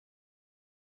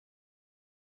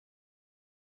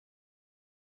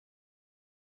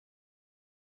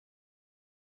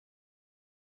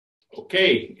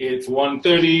Okay, it's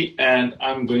 1:30 and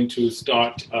I'm going to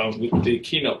start with the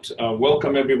keynote.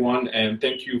 Welcome everyone and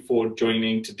thank you for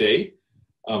joining today.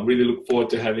 Really look forward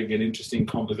to having an interesting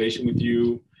conversation with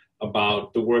you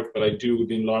about the work that I do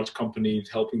within large companies,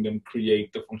 helping them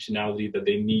create the functionality that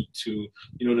they need to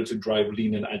in order to drive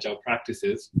lean and agile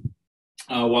practices.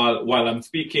 While I'm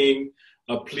speaking,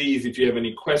 please, if you have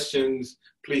any questions,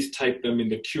 please type them in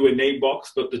the Q&A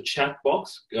box, not the chat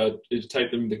box.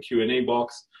 Type them in the Q&A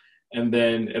box. And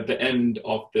then at the end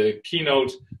of the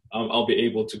keynote, I'll be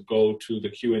able to go to the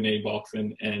Q&A box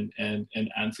and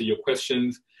answer your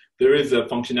questions. There is a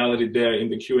functionality there in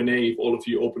the Q&A, if all of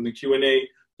you open the Q&A,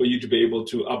 for you to be able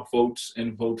to upvote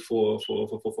and vote for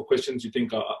questions you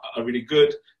think are really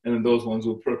good. And then those ones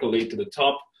will percolate to the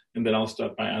top. And then I'll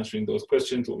start by answering those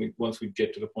questions once we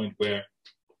get to the point where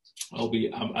I'll be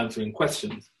answering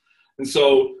questions. And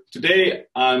so today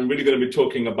I'm really going to be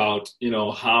talking about,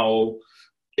 how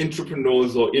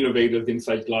intrapreneurs or innovators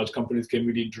inside large companies can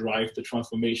really drive the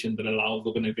transformation that allows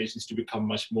organizations to become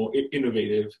much more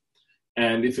innovative.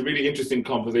 And it's a really interesting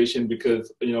conversation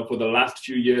because, for the last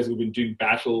few years, we've been doing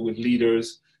battle with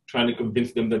leaders, trying to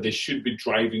convince them that they should be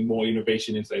driving more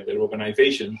innovation inside their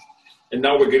organizations. And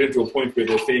now we're getting to a point where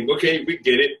they're saying, okay, we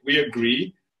get it, we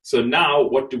agree. So now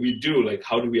what do we do? Like,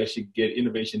 how do we actually get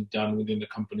innovation done within the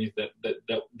companies that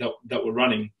we're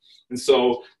running? And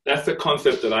so that's the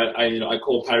concept that I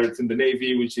call pirates in the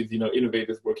Navy, which is,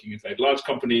 innovators working inside large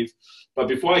companies. But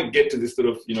before I get to this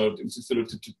to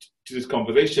this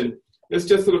conversation, let's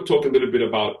just sort of talk a little bit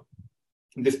about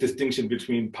this distinction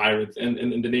between pirates and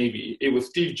the Navy. It was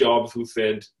Steve Jobs who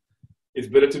said, it's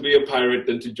better to be a pirate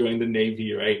than to join the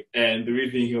Navy, right? And the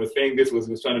reason he was saying this was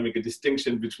he was trying to make a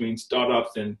distinction between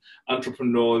startups and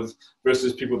entrepreneurs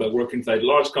versus people that work inside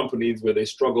large companies where they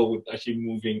struggle with actually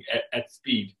moving at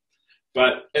speed.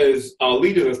 But as our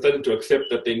leaders are starting to accept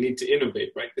that they need to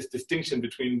innovate, right? This distinction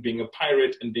between being a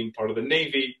pirate and being part of the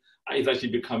Navy is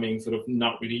actually becoming sort of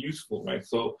not really useful, right?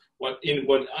 So what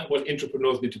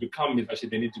entrepreneurs need to become is actually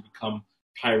they need to become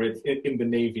pirates in the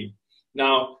Navy.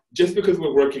 Now, just because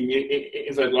we're working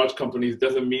inside large companies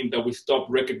doesn't mean that we stop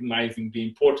recognizing the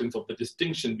importance of the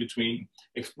distinction between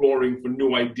exploring for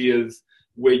new ideas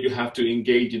where you have to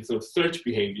engage in sort of search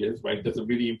behaviors, right? That's a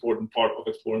really important part of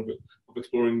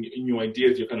exploring new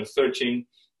ideas. You're kind of searching,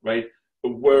 right?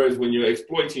 But whereas when you're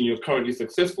exploiting your currently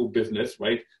successful business,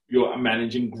 right, you're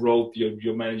managing growth,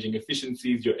 you're managing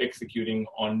efficiencies, you're executing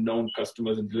on known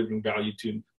customers and delivering value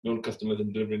to known customers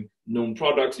and delivering known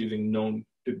products using known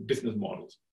business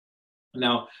models.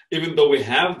 Now, even though we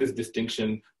have this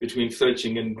distinction between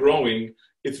searching and growing,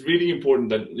 it's really important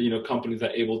that companies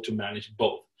are able to manage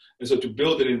both. And so to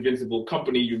build an invincible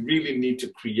company, you really need to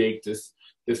create this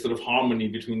sort of harmony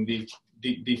between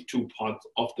these two parts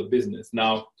of the business.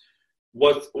 Now,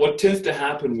 what tends to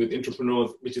happen with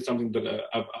entrepreneurs, which is something that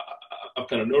I've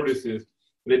kind of noticed, is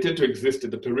they tend to exist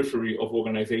at the periphery of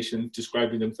organizations,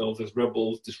 describing themselves as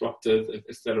rebels, disruptors,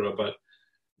 etc. But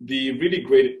the really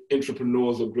great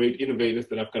entrepreneurs or great innovators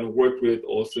that I've kind of worked with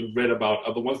or sort of read about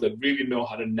are the ones that really know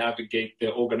how to navigate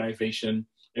their organization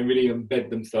and really embed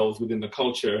themselves within the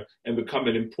culture and become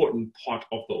an important part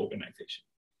of the organization.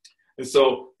 And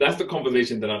so that's the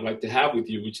conversation that I'd like to have with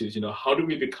you, which is, how do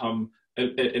we become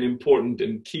an important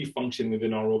and key function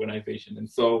within our organization? And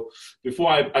so before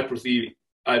I proceed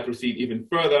even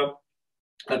further,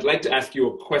 I'd like to ask you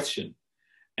a question.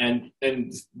 And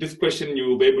this question you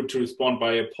will be able to respond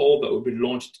by a poll that will be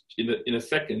launched in a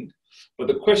second. But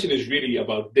the question is really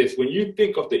about this. When you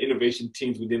think of the innovation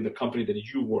teams within the company that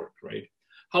you work, right?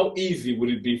 How easy would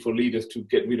it be for leaders to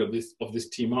get rid of this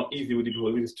team? How easy would it be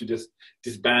for leaders to just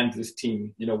disband this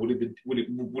team? Would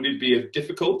it be as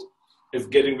difficult as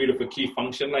getting rid of a key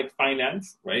function like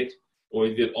finance, right? Or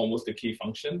is it almost a key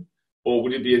function? Or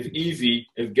would it be as easy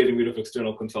as getting rid of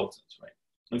external consultants, right?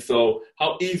 And so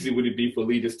how easy would it be for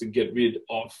leaders to get rid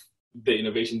of the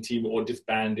innovation team or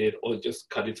disband it or just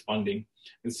cut its funding?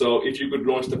 And so if you could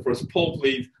launch the first poll,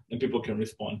 please, and people can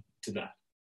respond to that.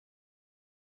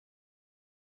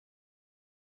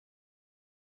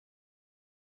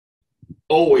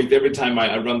 Always, every time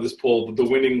I run this poll, the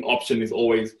winning option is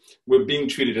always, we're being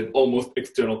treated as almost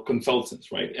external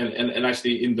consultants, right? And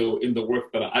actually in the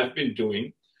work that I've been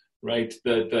doing, right?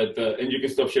 And you can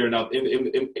stop sharing out in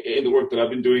the work that I've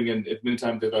been doing, and as many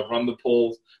times as I've run the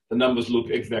polls, the numbers look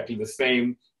exactly the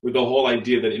same, with the whole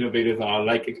idea that innovators are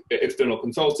like external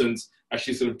consultants,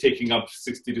 actually sort of taking up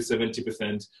 60 to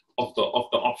 70% of the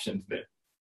options there.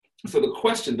 So the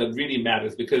question that really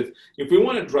matters, because if we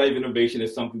want to drive innovation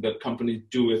as something that companies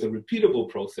do as a repeatable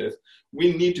process,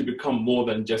 we need to become more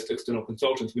than just external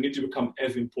consultants. We need to become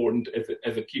as important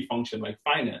as a key function like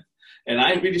finance. And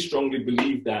I really strongly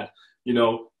believe that, you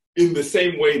know, in the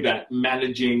same way that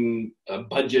managing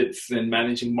budgets and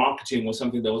managing marketing was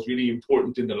something that was really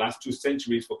important in the last 2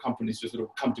 centuries for companies to sort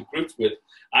of come to grips with,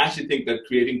 I actually think that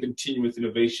creating continuous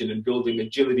innovation and building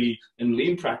agility and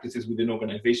lean practices within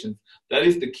organizations, that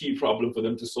is the key problem for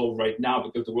them to solve right now,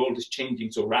 because the world is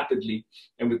changing so rapidly.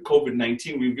 And with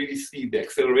COVID-19, we really see the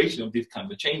acceleration of these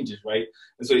kinds of changes, right?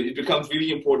 And so it becomes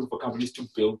really important for companies to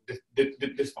build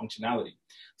this functionality.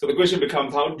 So the question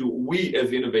becomes, how do we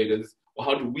as innovators, or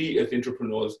how do we as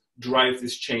entrepreneurs drive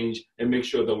this change and make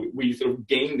sure that we sort of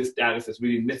gain the status that's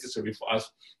really necessary for us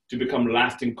to become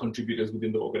lasting contributors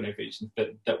within the organizations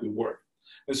that we work?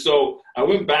 And so I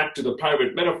went back to the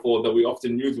pirate metaphor that we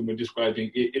often use when we're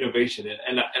describing innovation.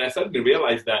 And I suddenly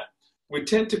realized that we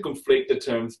tend to conflate the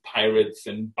terms pirates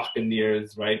and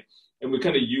buccaneers, right? And we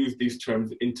kind of use these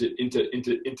terms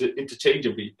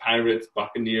interchangeably. Pirates,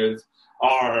 buccaneers,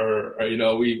 you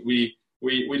know, we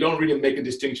don't really make a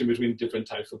distinction between different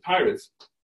types of pirates.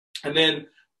 And then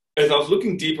as I was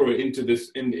looking deeper into this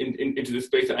into this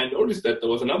space, I noticed that there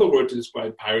was another word to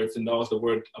describe pirates, and that was the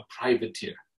word a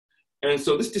privateer. And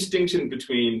so this distinction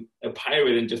between a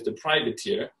pirate and just a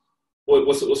privateer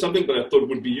was something that I thought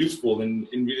would be useful in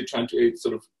really trying to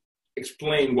sort of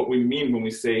explain what we mean when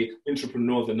we say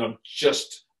entrepreneurs are not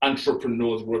just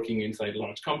entrepreneurs working inside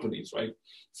large companies, right?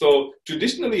 So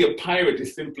traditionally, a pirate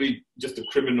is simply just a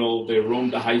criminal. They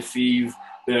roam the high seas.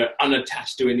 They're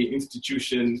unattached to any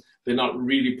institution. They're not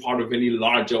really part of any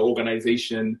larger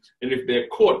organization. And if they're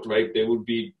caught, right, they will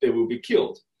be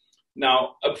killed.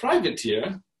 Now, a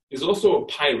privateer is also a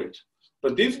pirate,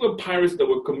 but these were pirates that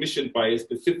were commissioned by a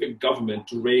specific government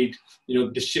to raid, you know,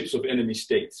 the ships of enemy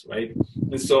states, right?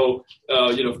 And so,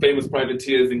 you know, famous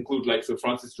privateers include like Sir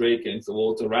Francis Drake and Sir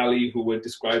Walter Raleigh, who were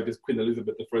described as Queen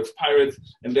Elizabeth I's pirates,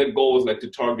 and their goal was like to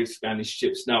target Spanish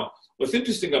ships. Now, what's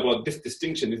interesting about this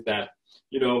distinction is that,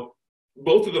 you know,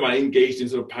 both of them are engaged in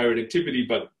sort of pirate activity,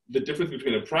 but the difference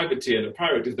between a privateer and a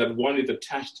pirate is that one is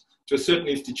attached to a certain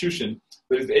institution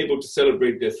that is able to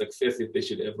celebrate their success if they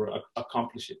should ever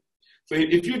accomplish it. So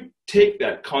if you take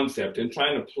that concept and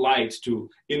try and apply it to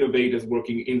innovators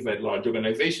working inside large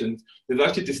organizations, there's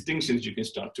actually distinctions you can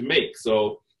start to make.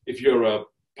 So if you're a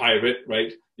pirate,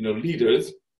 right, you know,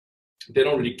 leaders, they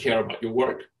don't really care about your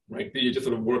work, right? You're just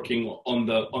sort of working on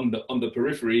the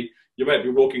periphery. You might be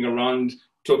walking around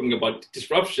talking about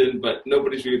disruption, but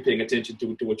nobody's really paying attention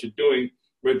to what you're doing.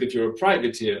 Whereas if you're a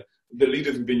privateer, the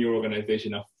leaders within your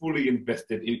organization are fully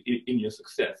invested in your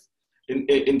success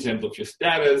in terms of your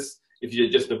status. If you're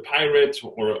just a pirate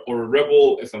or a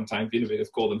rebel, as sometimes innovators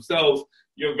call themselves,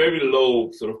 you're very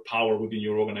low sort of power within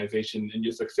your organization and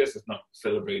your success is not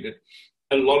celebrated.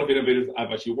 And a lot of innovators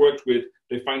I've actually worked with,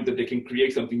 they find that they can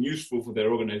create something useful for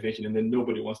their organization and then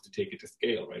nobody wants to take it to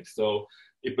scale, right? So,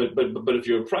 but if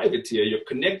you're a privateer, you're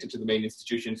connected to the main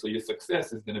institution, so your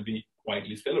success is going to be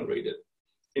widely celebrated.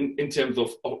 In terms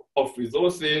of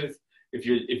resources, if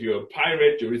you're a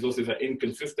pirate, your resources are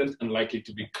inconsistent and likely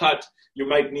to be cut. You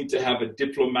might need to have a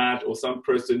diplomat or some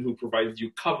person who provides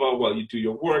you cover while you do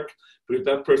your work. But if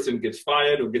that person gets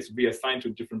fired or gets reassigned to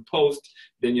a different post,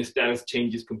 then your status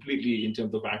changes completely in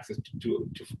terms of access to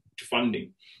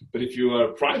funding. But if you are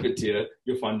a privateer,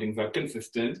 your fundings are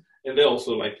consistent and they're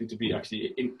also likely to be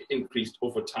actually increased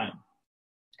over time.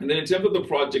 And then in terms of the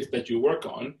projects that you work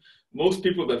on, most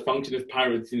people that function as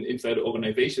pirates inside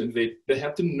organizations, they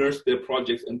have to nurse their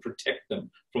projects and protect them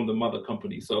from the mother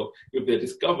company. So if they're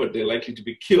discovered, they're likely to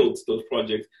be killed, those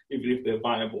projects, even if they're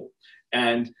viable.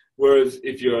 And whereas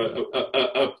if you're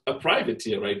a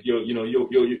privateer, right,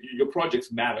 your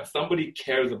projects matter. Somebody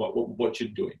cares about what you're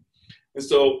doing. And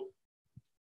so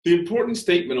the important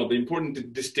statement or the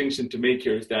important distinction to make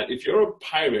here is that if you're a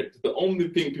pirate, the only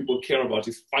thing people care about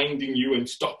is finding you and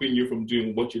stopping you from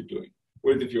doing what you're doing.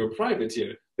 Whereas if you're a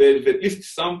privateer, there's at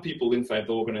least some people inside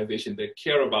the organization that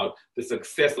care about the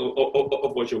success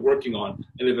of what you're working on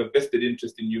and have a vested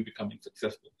interest in you becoming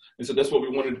successful. And so that's what we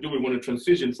want to do. We want to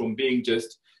transition from being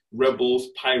just rebels,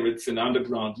 pirates, and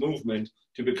underground movement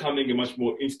to becoming a much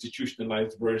more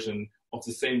institutionalized version of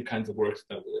the same kinds of work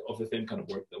that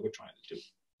we're trying to do.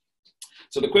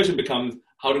 So the question becomes,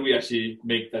 how do we actually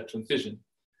make that transition?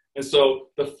 And so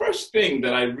the first thing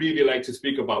that I really like to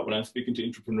speak about when I'm speaking to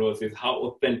entrepreneurs is how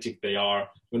authentic they are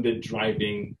when they're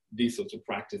driving these sorts of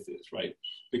practices, right?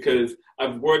 Because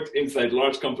I've worked inside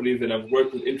large companies and I've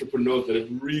worked with intrapreneurs that have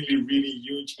really, really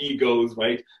huge egos,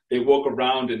 right? They walk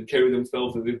around and carry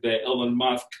themselves as if they're Elon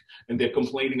Musk, and they're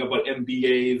complaining about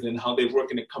MBAs and how they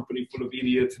work in a company full of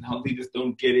idiots and how leaders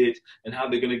don't get it and how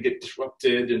they're going to get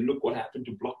disrupted. And look what happened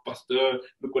to Blockbuster.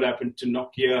 Look what happened to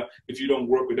Nokia. If you don't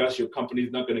work with us, your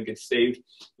company's not going to get saved.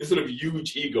 This sort of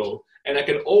huge ego. And I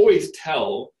can always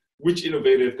tell which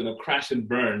innovator is going to crash and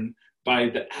burn by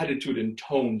the attitude and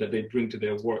tone that they bring to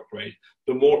their work, right?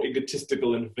 The more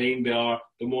egotistical and vain they are,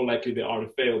 the more likely they are to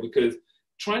fail, because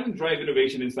trying to drive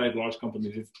innovation inside large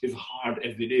companies is hard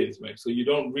as it is, right? So you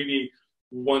don't really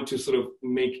want to sort of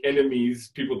make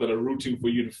enemies, people that are rooting for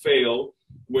you to fail,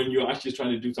 when you're actually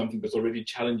trying to do something that's already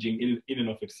challenging in and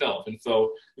of itself. And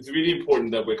so it's really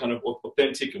important that we're kind of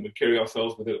authentic and we carry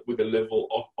ourselves with a level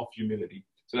of humility.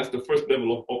 So that's the first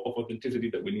level of authenticity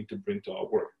that we need to bring to our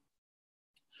work.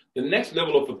 The next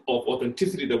level of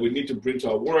authenticity that we need to bring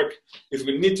to our work is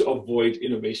we need to avoid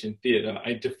innovation theater.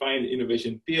 I define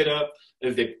innovation theater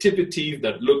as activities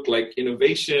that look like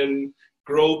innovation,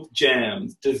 growth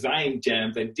jams, design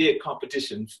jams, idea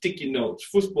competitions, sticky notes,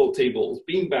 football tables,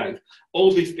 beanbags,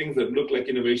 all these things that look like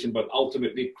innovation but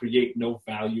ultimately create no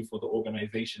value for the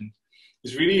organization.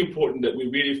 It's really important that we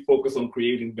really focus on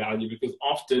creating value, because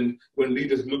often when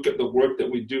leaders look at the work that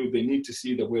we do, they need to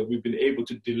see that we've been able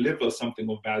to deliver something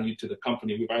of value to the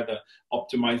company. We've either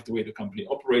optimized the way the company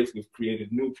operates, we've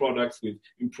created new products, we've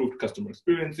improved customer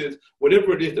experiences,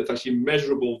 whatever it is that's actually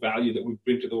measurable value that we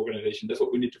bring to the organization. That's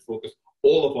what we need to focus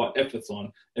all of our efforts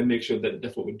on and make sure that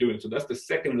that's what we're doing. So that's the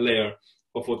second layer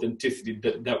of authenticity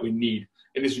that we need.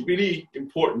 And it's really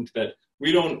important that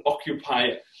we don't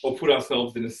occupy or put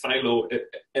ourselves in a silo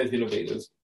as innovators.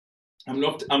 I'm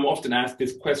often asked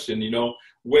this question,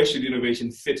 where should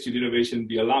innovation sit? Should innovation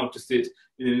be allowed to sit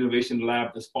in an innovation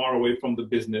lab that's far away from the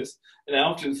business? And I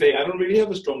often say, I don't really have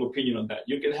a strong opinion on that.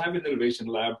 You can have an innovation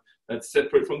lab that's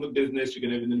separate from the business. You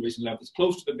can have an innovation lab that's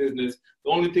close to the business. The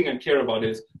only thing I care about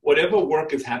is whatever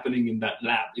work is happening in that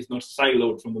lab is not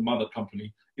siloed from the mother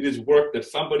company. It is work that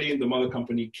somebody in the mother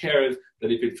company cares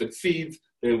that if it succeeds,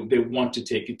 they want to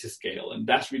take it to scale. And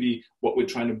that's really what we're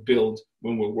trying to build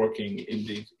when we're working in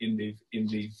these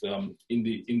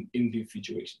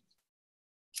situations.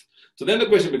 So then the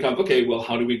question becomes, okay, well,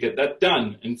 how do we get that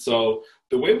done? And so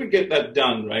the way we get that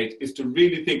done, right, is to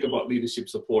really think about leadership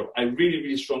support. I really,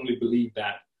 really strongly believe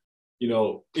that,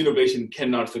 innovation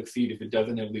cannot succeed if it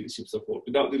doesn't have leadership support.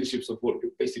 Without leadership support,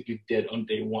 you're basically dead on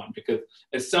day one, because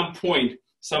at some point,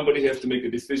 somebody has to make a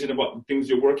decision about the things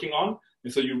you're working on.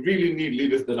 And so you really need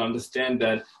leaders that understand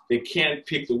that they can't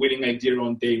pick the winning idea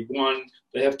on day one.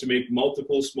 They have to make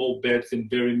multiple small bets in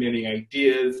very many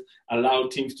ideas, allow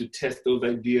teams to test those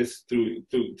ideas through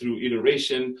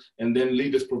iteration, and then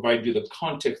leaders provide you the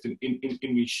context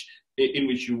in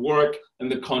which you work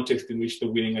and the context in which the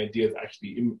winning ideas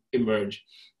actually emerge.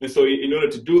 And so in order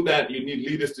to do that, you need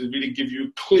leaders to really give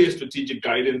you clear strategic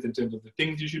guidance in terms of the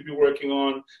things you should be working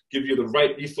on, give you the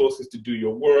right resources to do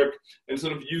your work, and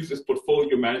sort of use this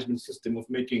portfolio management system of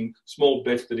making small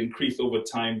bets that increase over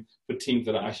time for teams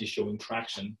that are actually showing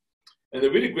traction. And a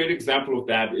really great example of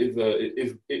that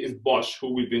is Bosch,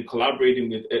 who we've been collaborating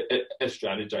with as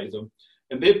Strategizer.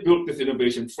 And they built this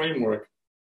innovation framework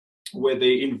where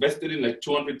they invested in like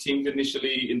 200 teams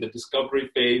initially in the discovery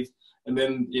phase. And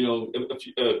then,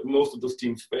 most of those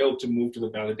teams failed to move to the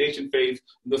validation phase.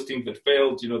 And those teams that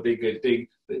failed, the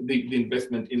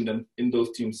investment in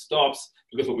those teams stops,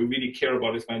 because what we really care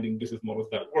about is finding business models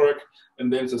that work.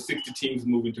 And then so 60 teams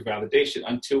move into validation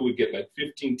until we get like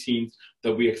 15 teams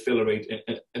that we accelerate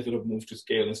and sort of move to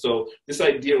scale. And so this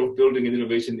idea of building an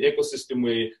innovation ecosystem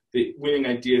where the winning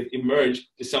ideas emerge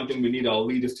is something we need our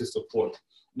leaders to support.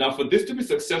 Now, for this to be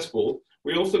successful,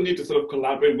 we also need to sort of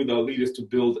collaborate with our leaders to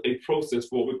build a process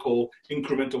for what we call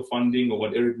incremental funding, or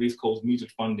what Eric Ries calls metered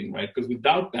funding, right? Because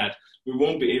without that, we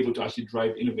won't be able to actually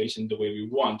drive innovation the way we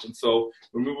want. And so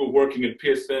when we were working at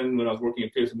Pearson, when I was working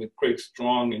at Pearson with Craig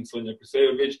Strong and Sonia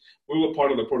Krusevich, we were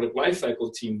part of the product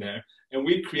lifecycle team there. And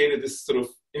we created this sort of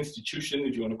institution,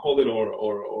 if you want to call it,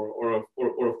 or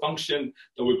a function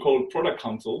that we called product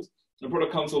councils. And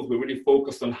product councils were really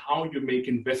focused on how you make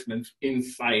investments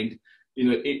inside,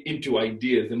 into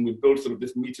ideas. And we built sort of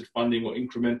this metered funding or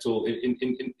incremental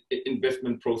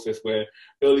investment process where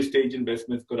early stage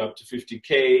investments got up to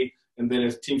 50K. And then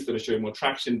as teams that are showing more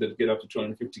traction, that get up to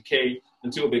 250K,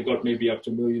 until they got maybe up to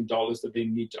 $1 million that they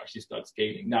need to actually start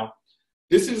scaling. Now,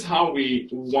 this is how we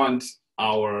want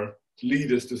our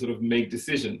leaders to sort of make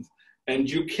decisions. And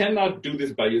you cannot do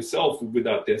this by yourself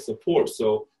without their support.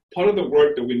 So part of the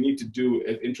work that we need to do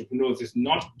as entrepreneurs is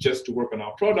not just to work on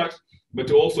our products, but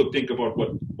to also think about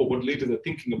what leaders are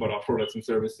thinking about our products and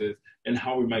services and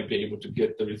how we might be able to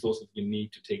get the resources we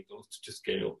need to take those to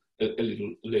scale a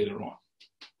little later on.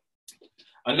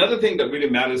 Another thing that really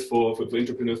matters for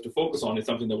entrepreneurs to focus on is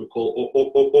something that we call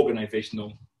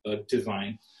organizational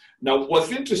design. Now,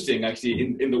 what's interesting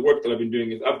actually in the work that I've been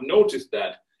doing is I've noticed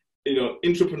that,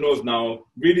 entrepreneurs now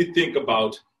really think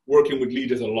about working with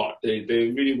leaders a lot. They're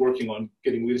really working on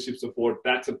getting leadership support.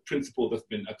 That's a principle that's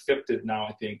been accepted now,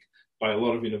 I think, by a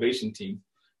lot of innovation teams.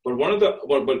 But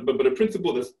a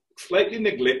principle that's slightly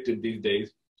neglected these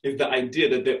days is the idea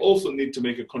that they also need to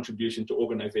make a contribution to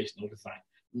organizational design.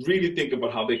 Really think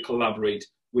about how they collaborate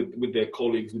with their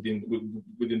colleagues within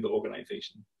the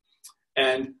organization.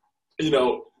 And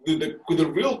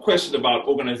the real question about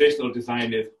organizational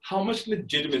design is how much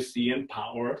legitimacy and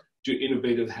power do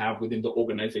innovators have within the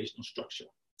organizational structure,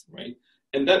 right?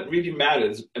 And that really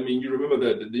matters. I mean, you remember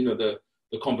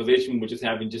the conversation we were just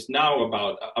having just now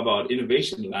about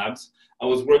innovation labs. I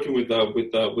was working with a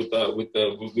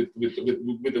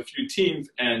few teams,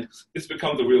 and this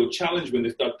becomes a real challenge when they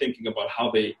start thinking about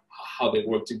how they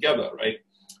work together, right?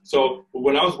 So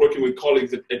when I was working with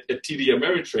colleagues at TD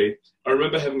Ameritrade, I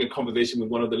remember having a conversation with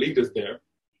one of the leaders there,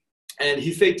 and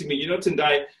he said to me,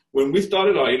 Tendayi, when we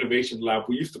started our innovation lab,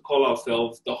 we used to call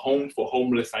ourselves the home for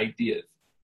homeless ideas.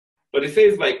 But it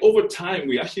says, like, over time,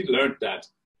 we actually learned that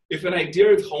if an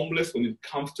idea is homeless when it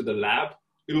comes to the lab,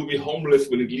 it will be homeless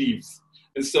when it leaves.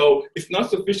 And so it's not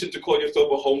sufficient to call yourself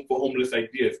a home for homeless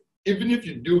ideas. Even if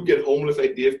you do get homeless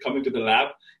ideas coming to the lab,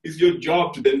 it's your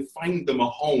job to then find them a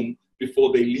home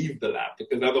before they leave the lab,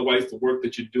 because otherwise the work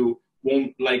that you do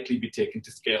won't likely be taken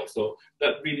to scale. So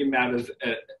that really matters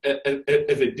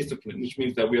as a discipline, which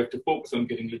means that we have to focus on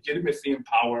getting legitimacy and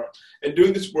power and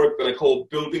doing this work that I call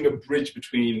building a bridge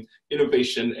between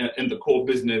innovation and the core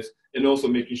business, and also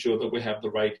making sure that we have the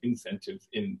right incentives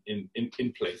in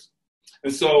place.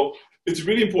 And so it's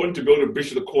really important to build a bridge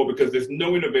to the core, because there's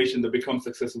no innovation that becomes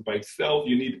successful by itself.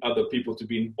 You need other people to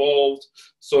be involved.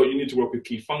 So you need to work with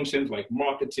key functions like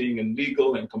marketing and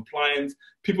legal and compliance.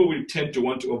 People we tend to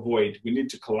want to avoid. We need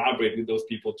to collaborate with those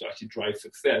people to actually drive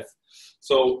success.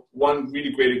 So one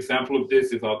really great example of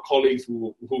this is our colleagues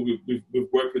who we've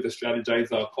worked with to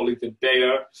strategize, our colleagues at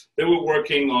Bayer. They were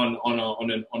working on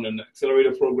an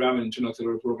accelerator program, an internal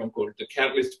accelerator program called the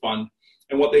Catalyst Fund.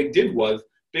 And what they did was,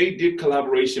 they did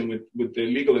collaboration with the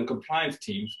legal and compliance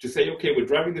teams to say, okay, we're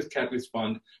driving this Catalyst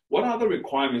Fund. What are the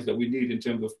requirements that we need in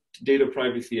terms of data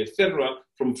privacy, et cetera,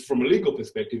 from a legal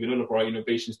perspective in order for our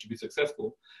innovations to be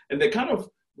successful? And they kind of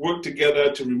work together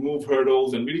to remove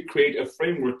hurdles and really create a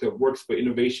framework that works for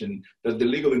innovation that the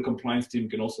legal and compliance team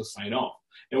can also sign off.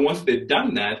 And once they've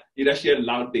done that, it actually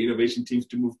allowed the innovation teams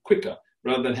to move quicker,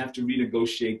 rather than have to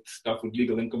renegotiate stuff with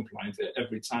legal and compliance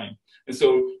every time. And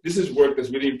so this is work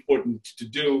that's really important to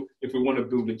do if we want to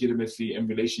build legitimacy and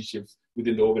relationships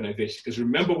within the organization. Because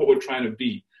remember what we're trying to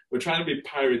be. We're trying to be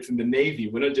pirates in the Navy.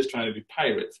 We're not just trying to be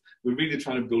pirates. We're really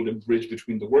trying to build a bridge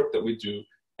between the work that we do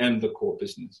and the core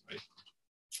business, right?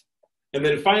 And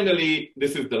then finally,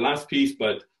 this is the last piece,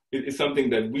 but it's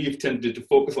something that we've tended to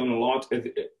focus on a lot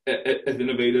as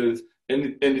innovators.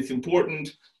 And it's important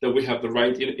that we have the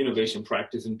right innovation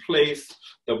practice in place,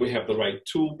 that we have the right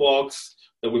toolbox,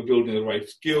 that we're building the right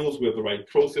skills, we have the right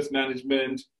process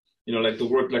management, like the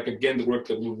work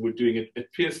that we were doing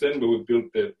at Pearson, where we built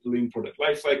the lean product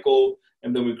lifecycle,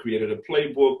 and then we created a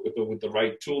playbook with the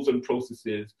right tools and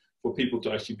processes for people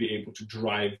to actually be able to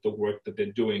drive the work that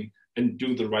they're doing and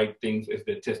do the right things as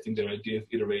they're testing their ideas,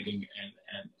 iterating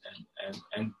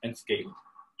and scaling.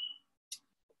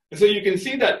 And so you can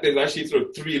see that there's actually sort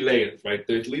of three layers, right?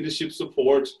 There's leadership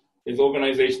support, there's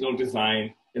organizational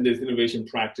design, and there's innovation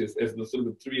practice as the sort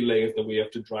of three layers that we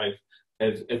have to drive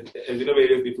as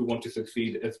innovators if we want to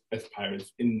succeed as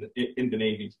pirates in the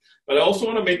Navy. But I also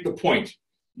want to make the point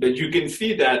that you can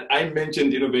see that I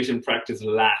mentioned innovation practice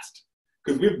last,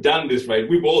 because we've done this, right?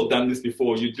 We've all done this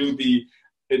before. You do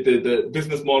the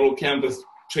business model canvas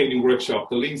training workshop,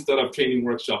 the lean startup training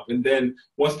workshop. And then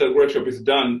once that workshop is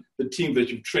done, the teams that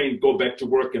you've trained go back to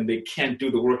work and they can't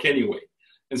do the work anyway.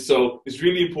 And so it's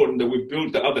really important that we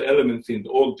build the other elements in the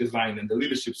org design and the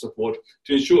leadership support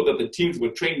to ensure that the teams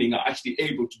we're training are actually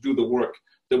able to do the work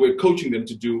that we're coaching them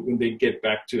to do when they get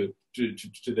back to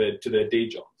their day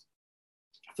jobs.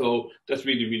 So that's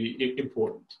really, really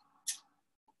important.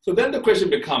 So then the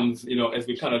question becomes, as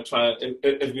we kind of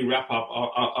as we wrap up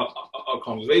our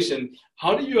conversation,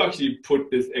 how do you actually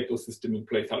put this ecosystem in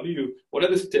place? What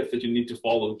are the steps that you need to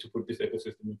follow to put this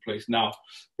ecosystem in place? Now,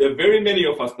 there are very many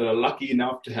of us that are lucky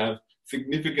enough to have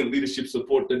significant leadership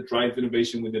support that drives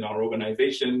innovation within our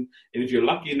organization. And if you're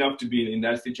lucky enough to be in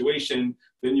that situation,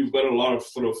 then you've got a lot of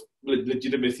sort of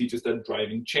legitimacy to start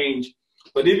driving change.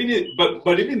 But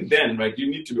even then, right, you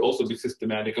need to also be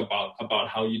systematic about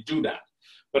how you do that.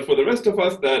 But for the rest of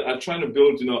us that are trying to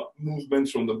build,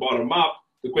 movements from the bottom up,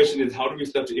 the question is, how do we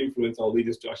start to influence our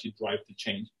leaders to actually drive the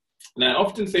change? And I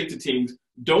often say to teams,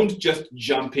 don't just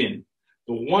jump in.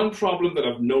 The one problem that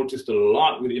I've noticed a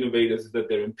lot with innovators is that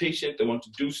they're impatient, they want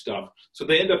to do stuff. So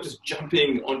they end up just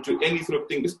jumping onto any sort of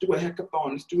thing. Let's do a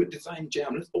hackathon, let's do a design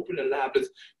jam, let's open a lab.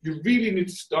 You really need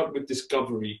to start with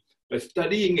discovery by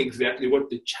studying exactly what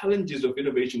the challenges of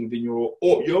innovation within your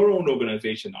own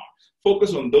organization are.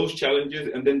 Focus on those challenges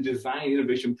and then design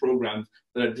innovation programs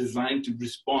that are designed to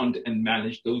respond and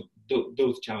manage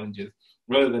those challenges,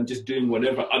 rather than just doing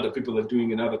whatever other people are doing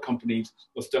in other companies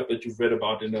or stuff that you've read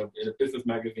about in a business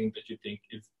magazine that you think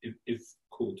is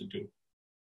cool to do.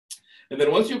 And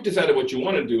then once you've decided what you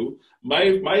want to do, my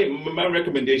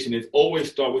recommendation is always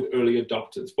start with early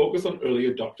adopters. Focus on early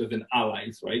adopters and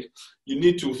allies, right? You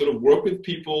need to sort of work with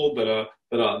people that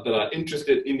are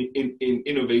interested in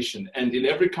innovation. And in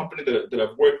every company that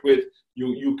I've worked with,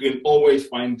 you can always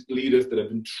find leaders that have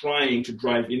been trying to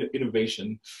drive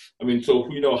innovation. I mean, so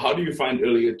how do you find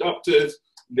early adopters?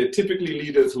 They're typically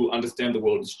leaders who understand the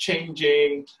world is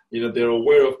changing. They're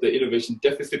aware of the innovation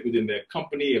deficit within their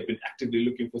company, have been actively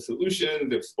looking for solutions,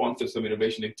 they've sponsored some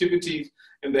innovation activities,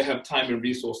 and they have time and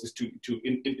resources to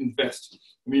invest.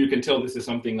 I mean, you can tell this is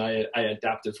something I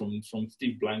adapted from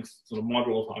Steve Blank's sort of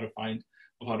model of how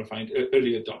to find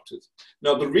early adopters.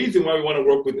 Now, the reason why we want to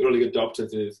work with early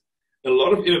adopters is a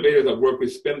lot of innovators I work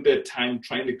with spend their time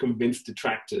trying to convince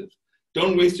detractors.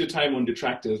 Don't waste your time on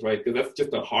detractors, right? Because that's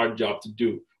just a hard job to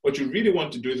do. What you really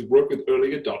want to do is work with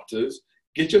early adopters,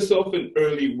 get yourself an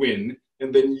early win,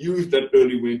 and then use that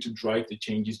early win to drive the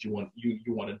changes you want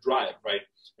to drive, right?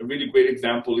 A really great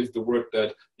example is the work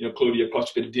that Claudia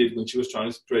Kochka did when she was trying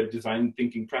to spread design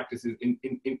thinking practices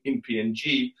in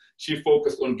P&G. She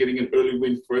focused on getting an early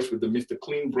win first with the Mr.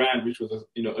 Clean brand, which was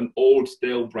an old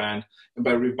stale brand, and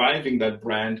by reviving that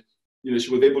brand,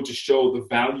 she was able to show the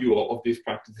value of these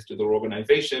practices to their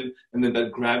organization, and then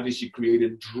that gravity she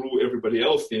created drew everybody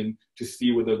else in to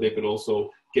see whether they could also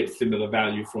get similar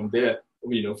value from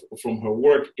from her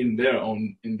work in their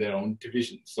own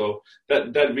division. So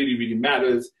that really, really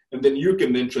matters, and then you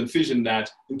can then transition that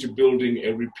into building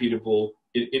a repeatable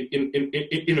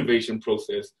innovation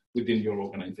process within your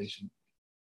organization.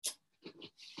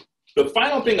 The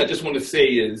final thing I just want to say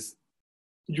is,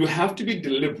 you have to be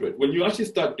deliberate. When you actually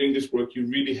start doing this work, you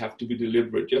really have to be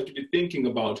deliberate. You have to be thinking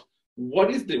about what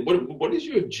is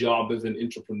your job as an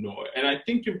entrepreneur? And I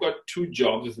think you've got two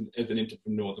jobs as an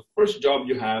entrepreneur. The first job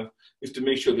you have is to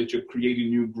make sure that you're creating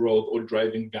new growth or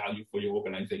driving value for your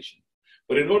organization.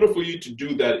 But in order for you to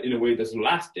do that in a way that's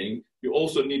lasting, you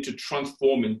also need to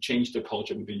transform and change the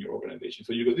culture within your organization.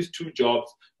 So you've got these two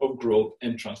jobs of growth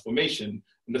and transformation.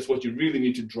 And that's what you really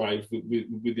need to drive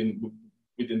within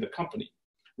the company.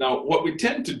 Now, what we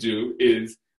tend to do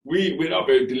is we're not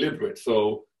very deliberate.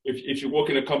 So if you work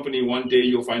in a company, one day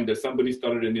you'll find that somebody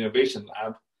started an innovation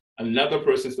lab, another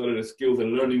person started a skills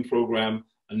and learning program,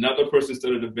 another person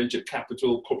started a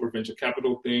corporate venture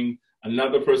capital thing,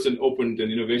 another person opened an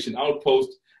innovation outpost,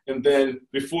 and then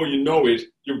before you know it,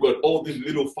 you've got all these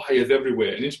little fires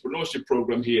everywhere, an entrepreneurship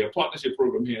program here, a partnership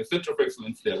program here, a center of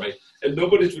excellence there, right? And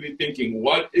nobody's really thinking,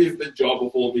 what is the job of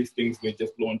all these things we're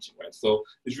just launching, right? So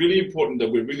it's really important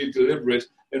that we're really deliberate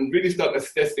and really start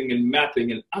assessing and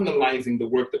mapping and analyzing the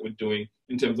work that we're doing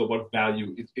in terms of what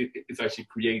value it's actually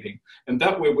creating. And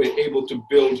that way we're able to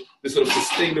build this sort of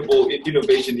sustainable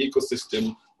innovation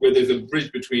ecosystem where there's a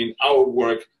bridge between our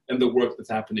work and the work that's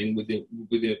happening within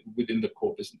the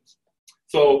core business.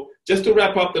 So just to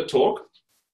wrap up the talk,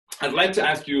 I'd like to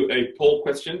ask you a poll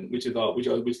question, which is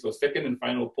the second and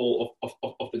final poll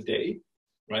of the day,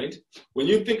 right? When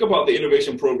you think about the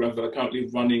innovation programs that are currently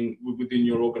running within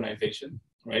your organization,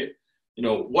 right?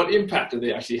 What impact are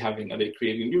they actually having? Are they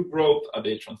creating new growth? Are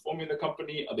they transforming the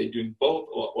company? Are they doing both,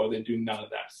 or are they doing none of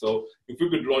that? So if we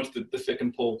could launch the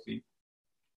second poll, please.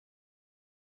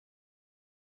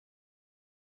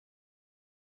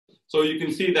 So you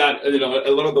can see that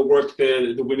a lot of the work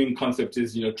there, the winning concept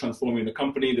is transforming the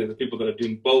company. There's the people that are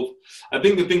doing both. I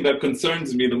think the thing that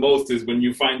concerns me the most is when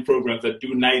you find programs that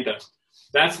do neither.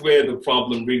 That's where the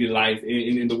problem really lies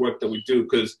in the work that we do.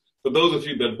 Because for those of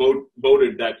you that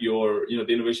voted that the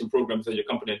innovation programs at your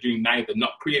company are doing neither,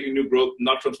 not creating new growth,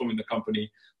 not transforming the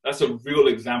company, that's a real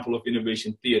example of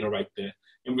innovation theater right there.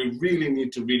 And we really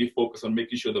need to really focus on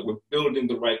making sure that we're building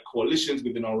the right coalitions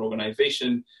within our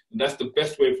organization. And that's the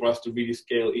best way for us to really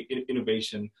scale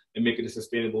innovation and make it a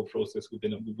sustainable process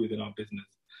within our business.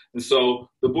 And so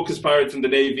the book is Pirates in the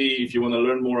Navy, if you want to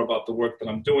learn more about the work that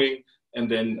I'm doing. And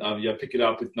then pick it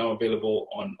up. It's now available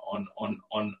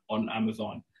on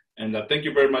Amazon. And thank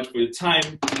you very much for your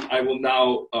time. I will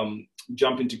now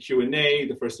jump into Q&A.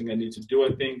 The first thing I need to do,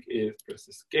 I think, is press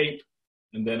escape.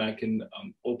 And then I can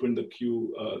open the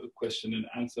the question and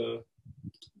answer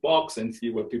box and see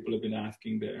what people have been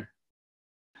asking there.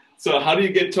 So how do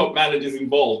you get top managers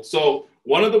involved? So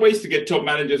one of the ways to get top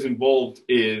managers involved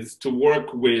is to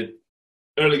work with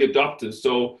early adopters.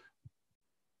 So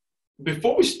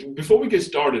before we get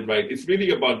started, right, it's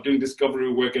really about doing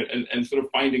discovery work and sort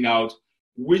of finding out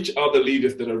which are the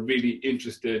leaders that are really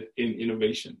interested in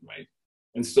innovation, right?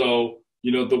 And so,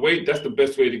 that's the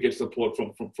best way to get support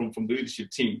from the leadership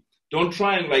team. Don't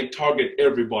try and like target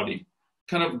everybody.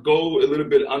 Kind of go a little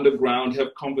bit underground,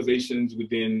 have conversations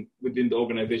within the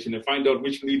organization and find out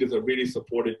which leaders are really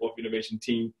supportive of innovation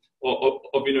team or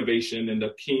of innovation and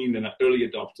are keen and are early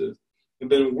adopters. And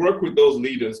then work with those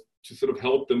leaders to sort of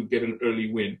help them get an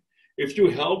early win. If you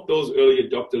help those early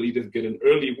adopter leaders get an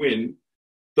early win,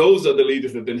 those are the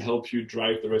leaders that then help you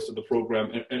drive the rest of the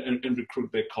program and recruit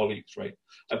their colleagues, right?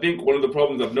 I think one of the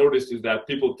problems I've noticed is that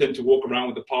people tend to walk around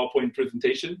with a PowerPoint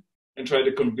presentation and try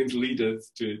to convince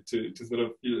leaders to sort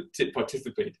of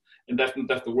participate. And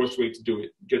that's the worst way to do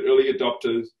it. Get early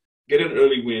adopters, get an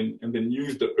early win, and then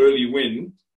use the early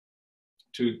win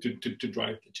to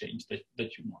drive the change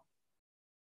that you want.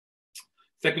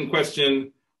 Second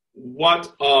question,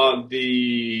 what are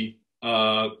the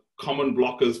common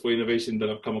blockers for innovation that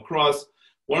I've come across?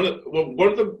 One of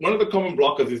the common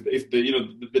blockers is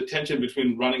the tension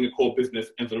between running a core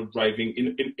business and sort of driving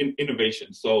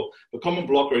innovation. So the common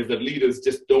blocker is that leaders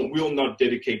just will not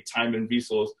dedicate time and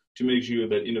resource to make sure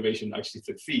that innovation actually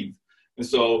succeeds. And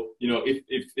so,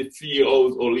 if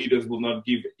CEOs or leaders will not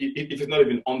give, if it's not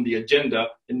even on the agenda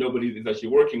and nobody is actually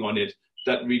working on it,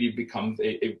 that really becomes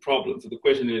a problem. So the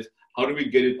question is, how do we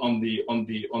get it on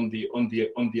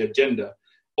the agenda?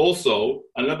 Also,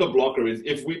 another blocker is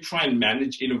if we try and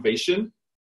manage innovation,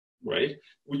 right?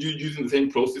 We're using the same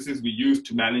processes we use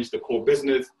to manage the core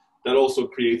business. That also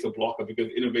creates a blocker because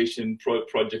innovation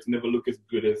projects never look as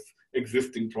good as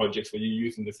existing projects when you're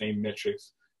using the same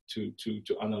metrics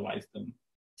to analyze them.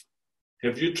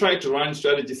 Have you tried to run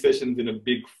strategy sessions in a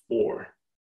Big Four?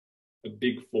 A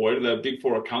Big Four, the Big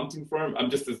Four accounting firm? I'm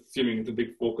just assuming it's a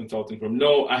Big Four consulting firm.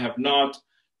 No, I have not,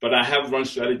 but I have run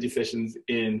strategy sessions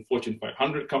in Fortune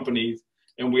 500 companies,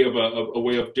 and we have a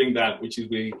way of doing that, which is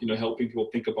helping people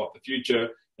think about the future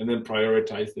and then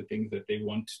prioritize the things that they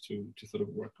want to sort of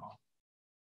work on.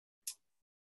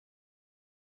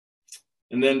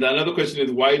 And then another question is,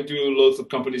 why do lots of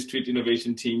companies treat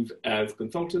innovation teams as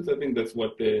consultants? I think that's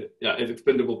what as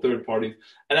expendable third parties.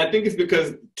 And I think it's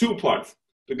because two parts.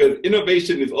 Because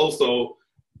innovation is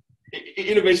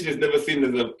never seen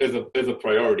as a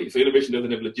priority. So innovation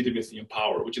doesn't have legitimacy and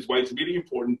power, which is why it's really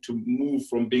important to move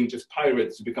from being just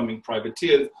pirates to becoming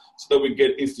privateers so that we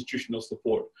get institutional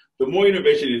support. The more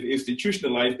innovation is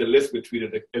institutionalized, the less we're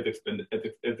treated as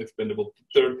expendable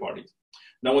third parties.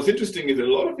 Now, what's interesting is that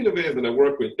a lot of innovators that I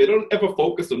work with, they don't ever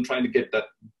focus on trying to get that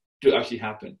to actually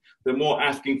happen. They're more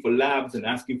asking for labs and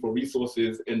asking for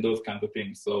resources and those kinds of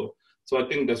things. So I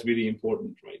think that's really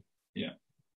important, right? Yeah.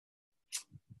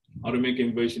 How to make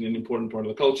innovation an important part of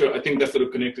the culture. I think that's sort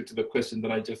of connected to the question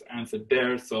that I just answered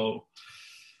there. So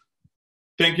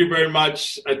thank you very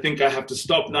much. I think I have to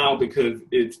stop now because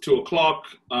it's 2 o'clock.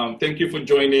 Thank you for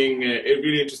joining a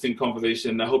really interesting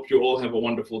conversation. I hope you all have a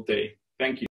wonderful day.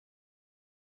 Thank you.